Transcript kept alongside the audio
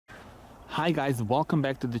Hi guys, welcome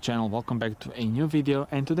back to the channel, welcome back to a new video,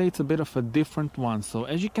 and today it's a bit of a different one. So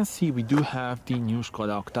as you can see, we do have the new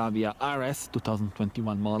Škoda Octavia RS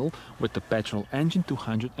 2021 model with the petrol engine,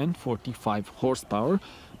 245 horsepower.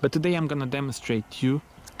 But today I'm gonna demonstrate you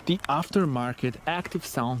the aftermarket active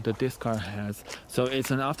sound that this car has. So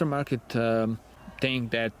it's an aftermarket thing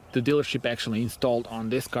that the dealership actually installed on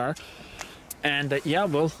this car. And yeah,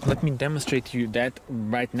 well, let me demonstrate to you that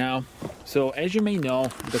right now. So as you may know,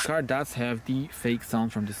 the car does have the fake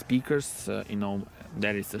sound from the speakers,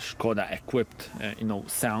 that is a Škoda equipped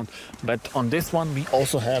sound, but on this one we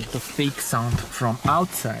also have the fake sound from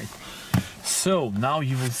outside. So now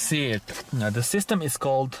you will see it. Now, the system is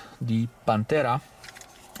called the Panthera,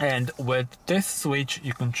 and with this switch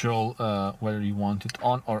you control whether you want it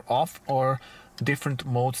on or off, or different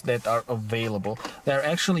modes that are available. There are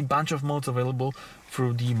actually a bunch of modes available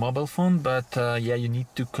through the mobile phone, but yeah, you need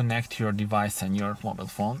to connect your device and your mobile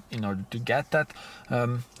phone in order to get that.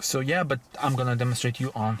 So yeah, but I'm gonna demonstrate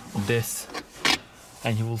you on this,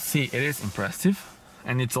 and you will see it is impressive,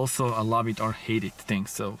 and it's also a love it or hate it thing.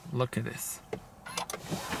 So look at this.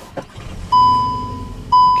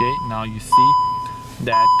 Okay, now you see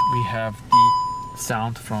that we have the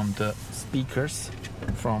sound from the speakers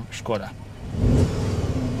from Škoda.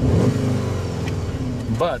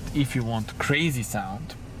 But if you want crazy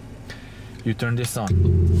sound, you turn this on.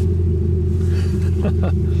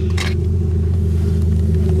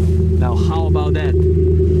 Now how about that?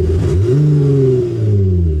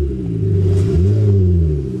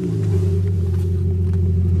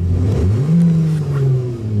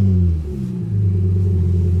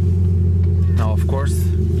 Now of course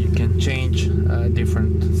you can change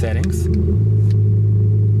different settings.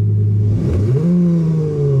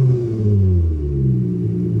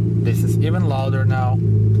 This is even louder now.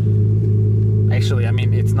 Actually, I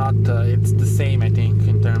mean, it's not, it's the same, I think,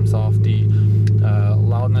 in terms of the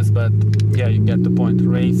loudness, but yeah, you get the point.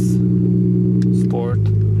 Race, sport,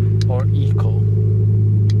 or eco.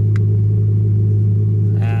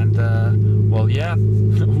 And well, yeah,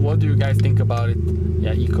 what do you guys think about it?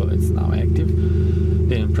 Yeah, eco is now active.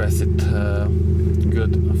 Didn't press it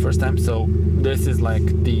good first time, so this is like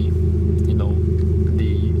the,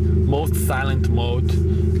 the most silent mode.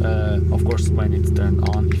 Of course, when it's turned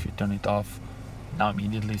on. If you turn it off, now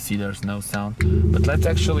immediately see there's no sound. But let's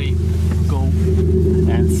actually go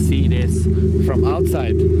and see this from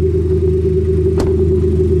outside.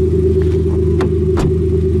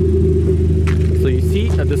 So you see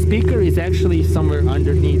the speaker is actually somewhere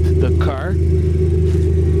underneath the car.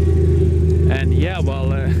 And yeah,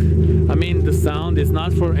 well, I mean, the sound is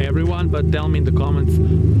not for everyone, but tell me in the comments.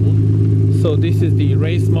 So this is the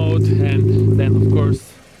race mode, and then of course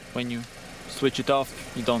when you switch it off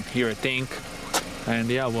you don't hear a thing. And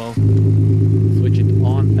yeah, well, switch it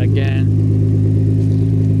on again.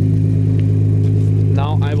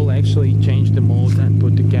 Now I will actually change the mode and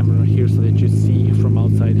put the camera here so that you see from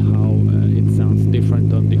outside how it sounds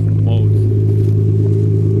different on different modes.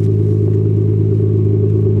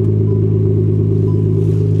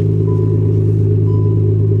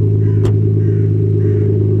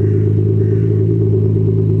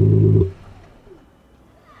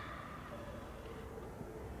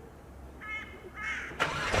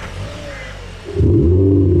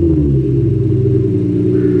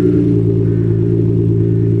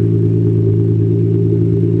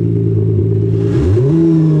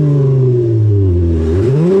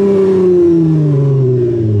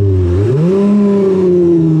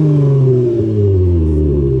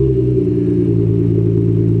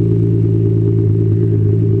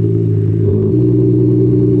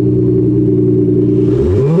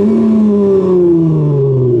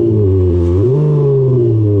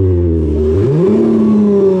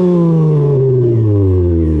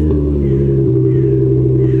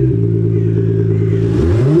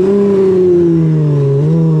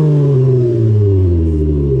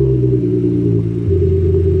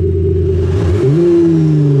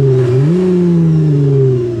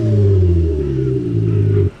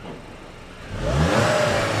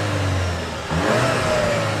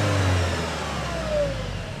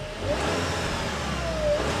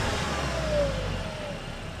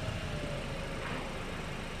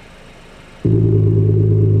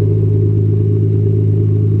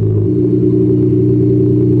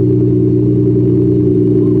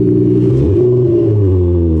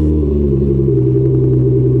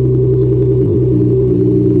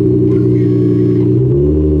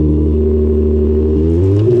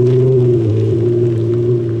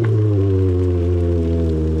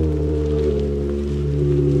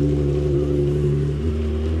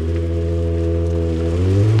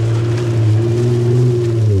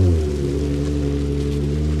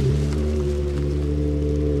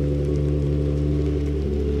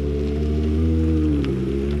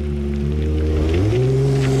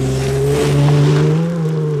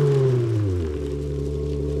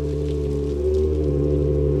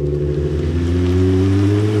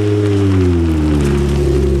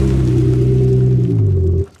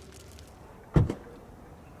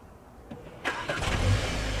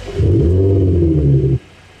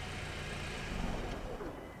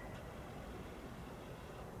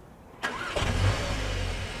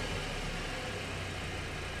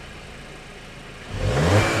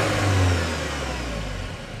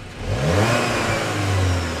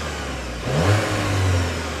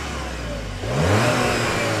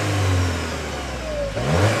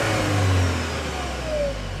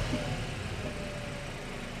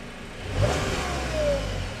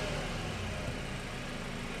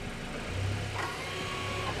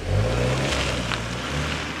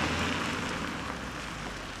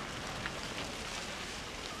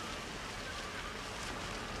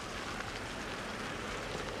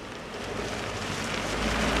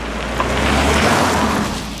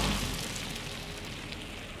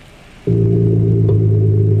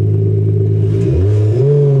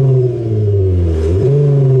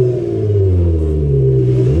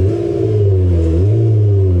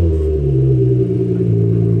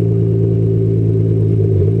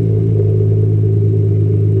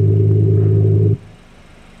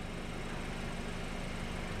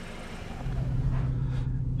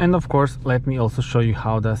 And of course, let me also show you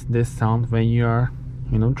how does this sound when you are,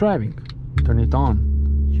 driving. Turn it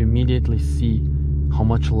on. You immediately see how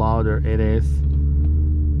much louder it is.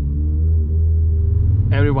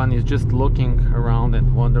 Everyone is just looking around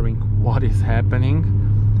and wondering what is happening.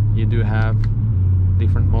 You do have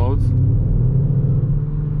different modes.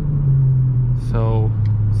 So,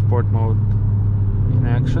 sport mode in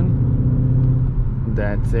action.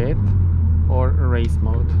 That's it. Or race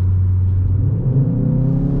mode.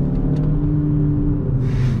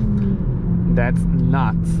 That's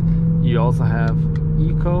nuts. You also have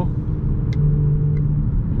eco.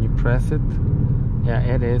 When you press it, yeah,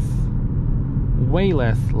 it is way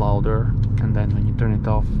less louder. And then when you turn it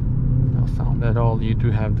off, no sound at all. You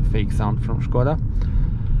do have the fake sound from Škoda.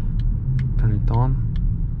 Turn it on.